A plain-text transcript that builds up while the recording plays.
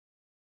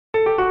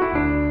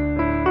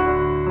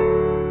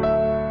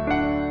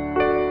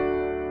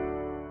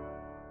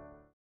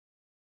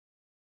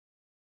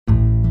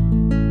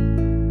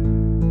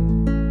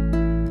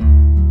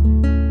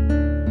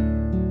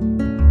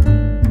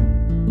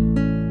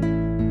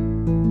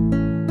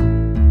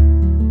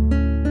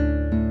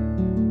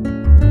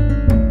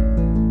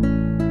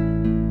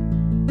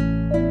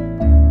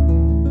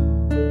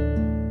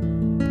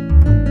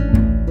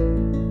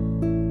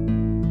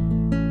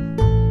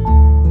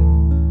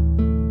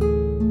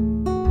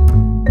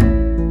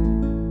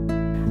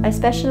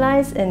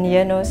specialize in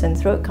ear, nose and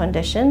throat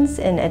conditions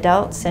in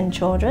adults and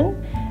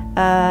children.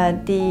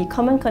 The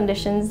common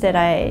conditions that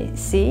I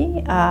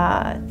see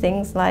are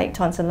things like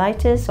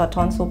tonsillitis or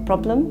tonsil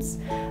problems,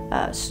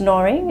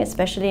 snoring,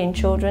 especially in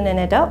children and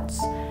adults,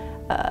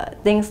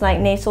 things like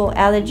nasal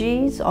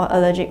allergies or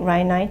allergic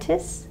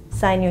rhinitis,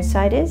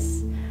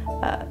 sinusitis.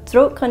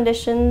 Throat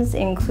conditions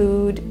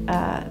include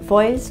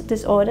voice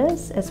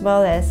disorders as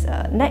well as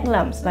neck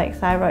lumps like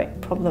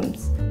thyroid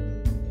problems.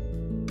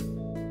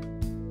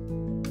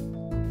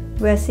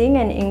 We're seeing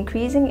an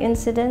increasing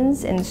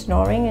incidence in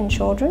snoring in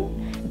children.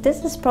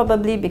 This is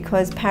probably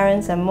because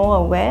parents are more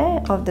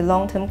aware of the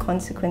long-term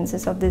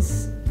consequences of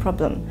this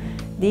problem.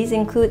 These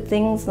include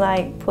things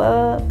like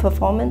poor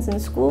performance in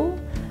school,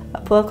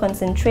 poor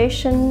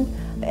concentration,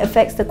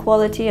 affects the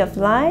quality of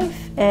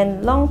life,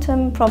 and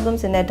long-term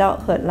problems in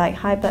adulthood like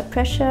high blood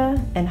pressure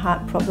and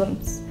heart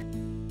problems.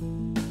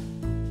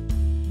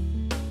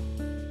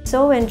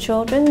 So in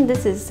children,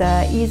 this is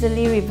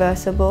easily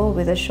reversible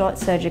with a short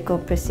surgical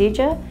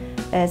procedure,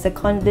 as the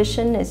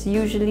condition is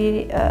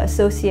usually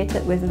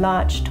associated with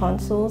large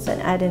tonsils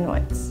and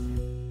adenoids.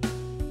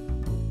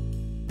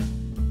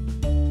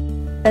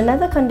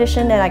 Another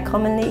condition that I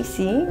commonly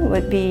see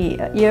would be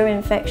ear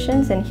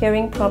infections and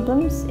hearing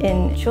problems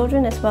in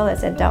children as well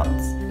as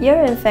adults.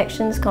 Ear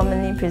infections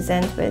commonly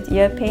present with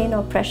ear pain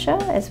or pressure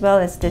as well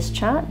as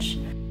discharge.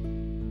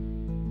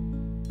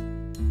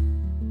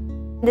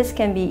 This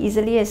can be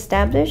easily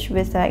established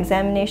with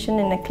examination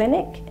in a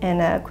clinic and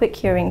a quick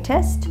hearing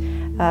test.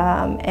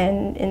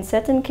 And in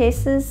certain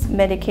cases,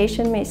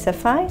 medication may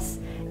suffice.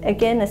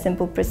 Again, a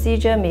simple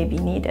procedure may be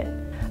needed.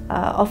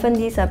 Often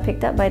these are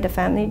picked up by the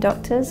family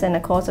doctors and a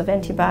course of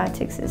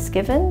antibiotics is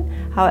given.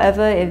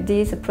 However, if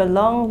these are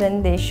prolonged,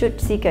 then they should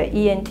seek an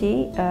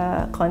ENT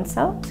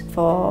consult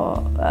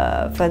for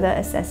further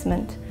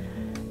assessment.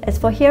 As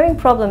for hearing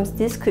problems,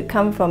 this could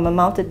come from a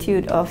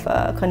multitude of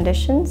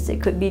conditions.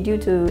 It could be due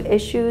to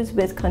issues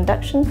with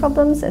conduction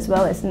problems as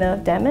well as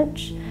nerve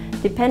damage.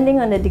 Depending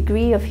on the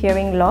degree of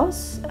hearing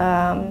loss,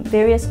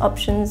 various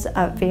options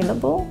are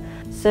available.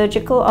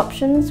 Surgical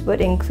options would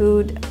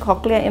include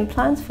cochlear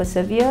implants for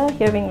severe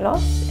hearing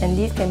loss, and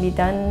these can be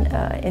done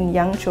in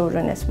young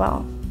children as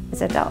well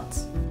as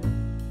adults.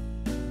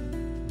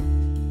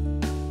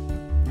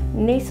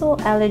 Nasal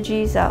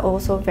allergies are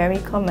also very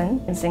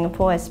common in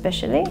Singapore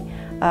especially,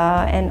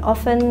 and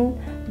often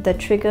the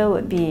trigger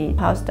would be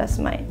house dust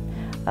mite.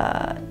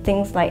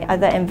 Things like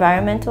other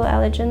environmental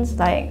allergens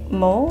like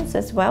moles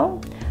as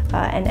well,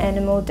 and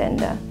animal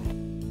dander.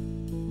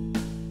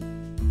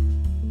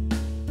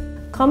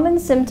 Common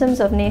symptoms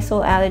of nasal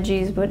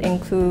allergies would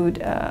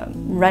include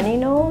runny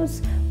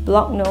nose,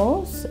 blocked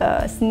nose,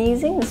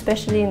 sneezing,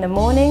 especially in the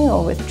morning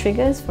or with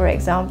triggers, for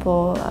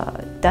example,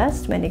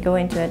 dust when they go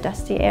into a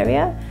dusty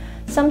area.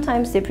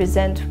 Sometimes they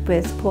present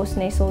with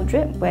postnasal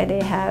drip, where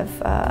they have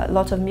a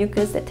lot of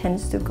mucus that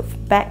tends to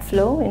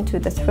backflow into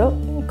the throat,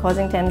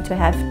 causing them to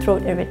have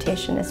throat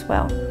irritation as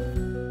well.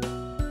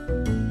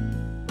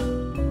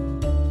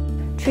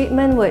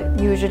 Treatment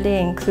would usually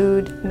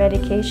include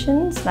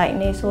medications like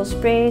nasal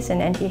sprays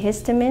and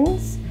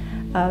antihistamines,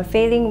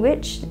 failing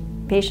which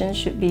patients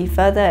should be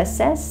further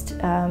assessed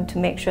to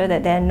make sure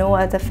that there are no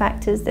other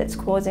factors that's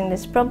causing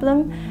this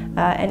problem,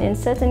 and in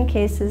certain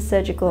cases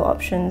surgical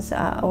options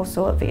are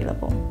also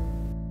available.